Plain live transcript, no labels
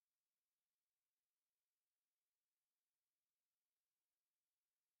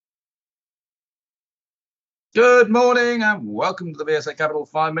Good morning and welcome to the VSA Capital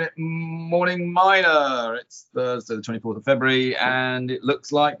 5 Minute Morning Miner. It's Thursday, the 24th of February, and it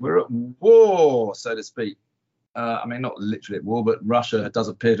looks like we're at war, so to speak. Not literally at war, but Russia does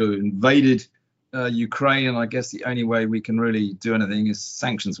appear to have invaded Ukraine, and I guess the only way we can really do anything is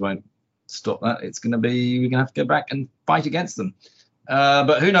sanctions won't stop that. We're going to have to go back and fight against them.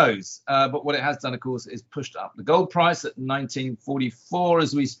 But who knows? But what it has done, of course, is pushed up the gold price at 1944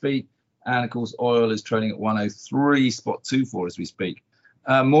 as we speak. And of course, oil is trading at 103.24 as we speak.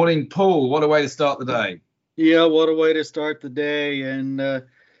 Morning, Paul. What a way to start the day. Yeah, what a way to start the day. And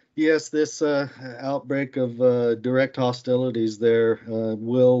yes, this outbreak of direct hostilities there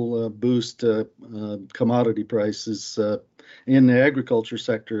will boost commodity prices in the agriculture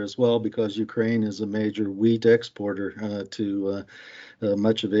sector as well, because Ukraine is a major wheat exporter to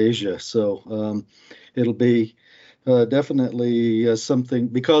much of Asia. So it'll be definitely something,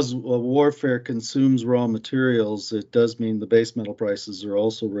 because warfare consumes raw materials. It does mean the base metal prices are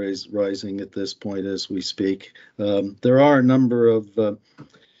also rising at this point as we speak. There are a number of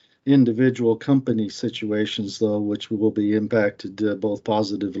individual company situations, though, which will be impacted both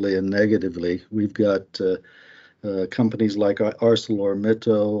positively and negatively. We've got companies like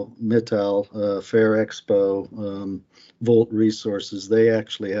ArcelorMittal, Ferrexpo, Volt Resources. They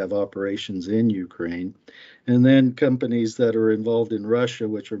actually have operations in Ukraine. And then companies that are involved in Russia,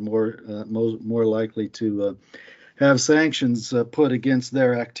 which are more likely to have sanctions put against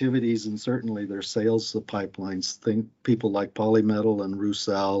their activities and certainly their sales pipelines. Think people like Polymetal and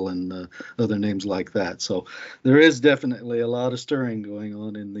Rusal and other names like that. So there is definitely a lot of stirring going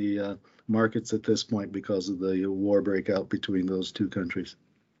on in the markets at this point because of the war breakout between those two countries.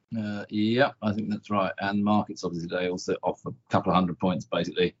 Yeah, I think that's right. And markets obviously today also off a couple of 100 points,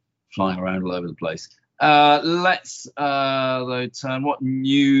 basically flying around all over the place. Let's though turn. What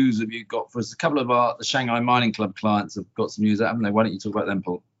news have you got for us? A couple of the Shanghai Mining Club clients have got some news, haven't they? Why don't you talk about them,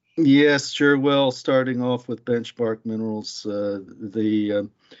 Paul? Yes, sure. Well, starting off with Benchmark Minerals, the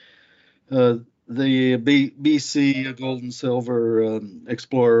BC gold and silver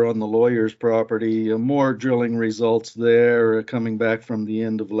explorer on the Lawyers property. More drilling results there coming back from the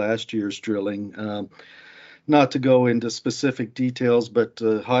end of last year's drilling. Not to go into specific details, but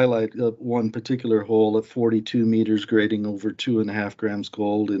to highlight one particular hole at 42 meters, grading over 2.5 grams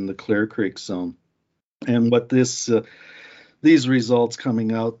gold in the Clear Creek zone. And what these results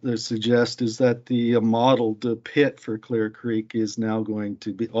coming out suggest is that the modeled pit for Clear Creek is now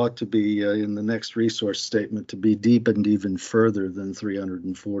ought to be in the next resource statement to be deepened even further than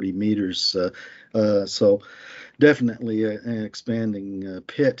 340 meters. So definitely an expanding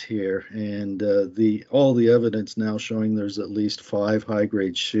pit here, and all the evidence now showing there's at least 5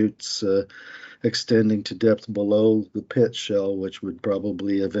 high-grade chutes extending to depth below the pit shell, which would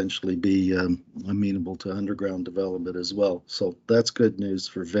probably eventually be amenable to underground development as well. So that's good news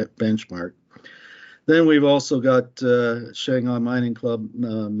for Benchmark. Then we've also got Shanghai Mining Club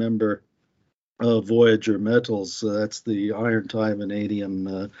member Voyager Metals. That's the iron, tie,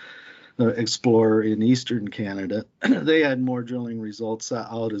 vanadium explorer in eastern Canada. They had more drilling results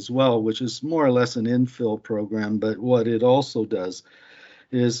out as well, which is more or less an infill program. But what it also does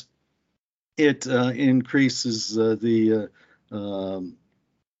is it increases the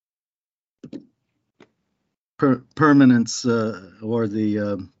permanence or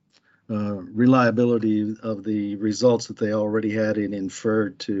the reliability of the results that they already had in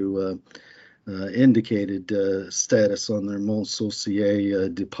inferred to indicated status on their Mont Saucier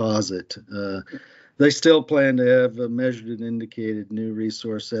deposit. They still plan to have a measured and indicated new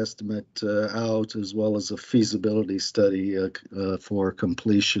resource estimate out, as well as a feasibility study for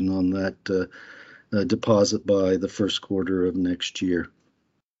completion on that deposit by the first quarter of next year.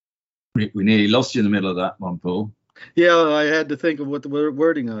 We nearly lost you in the middle of that one, Paul. Yeah, I had to think of what the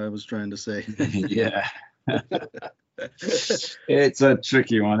wording I was trying to say. Yeah. It's a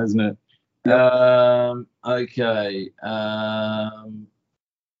tricky one, isn't it? Yep. Okay.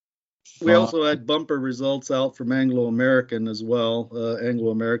 We also had bumper results out from Anglo American as well. Anglo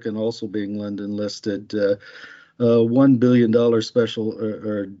American also being London listed. $1 billion special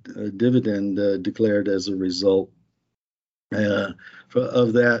or dividend declared as a result of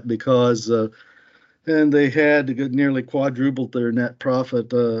that, because and they had nearly quadrupled their net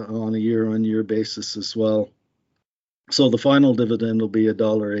profit on a year-on-year basis as well. So the final dividend will be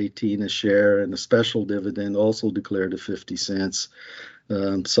 $1.18 a share, and a special dividend also declared at 50 cents.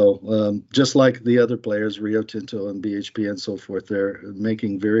 Just like the other players, Rio Tinto and BHP and so forth, they're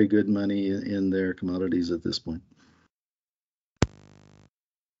making very good money in their commodities at this point.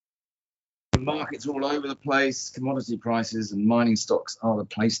 markets all over the place. Commodity prices and mining stocks are the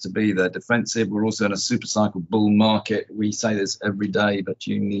place to be. They're defensive. We're also in a super cycle bull market. We say this every day, but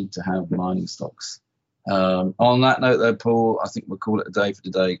you need to have mining stocks. On that note, though, Paul, I think we'll call it a day for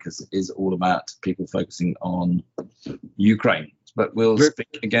today because it is all about people focusing on Ukraine. But we'll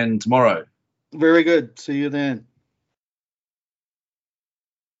speak again tomorrow. Very good. See you then.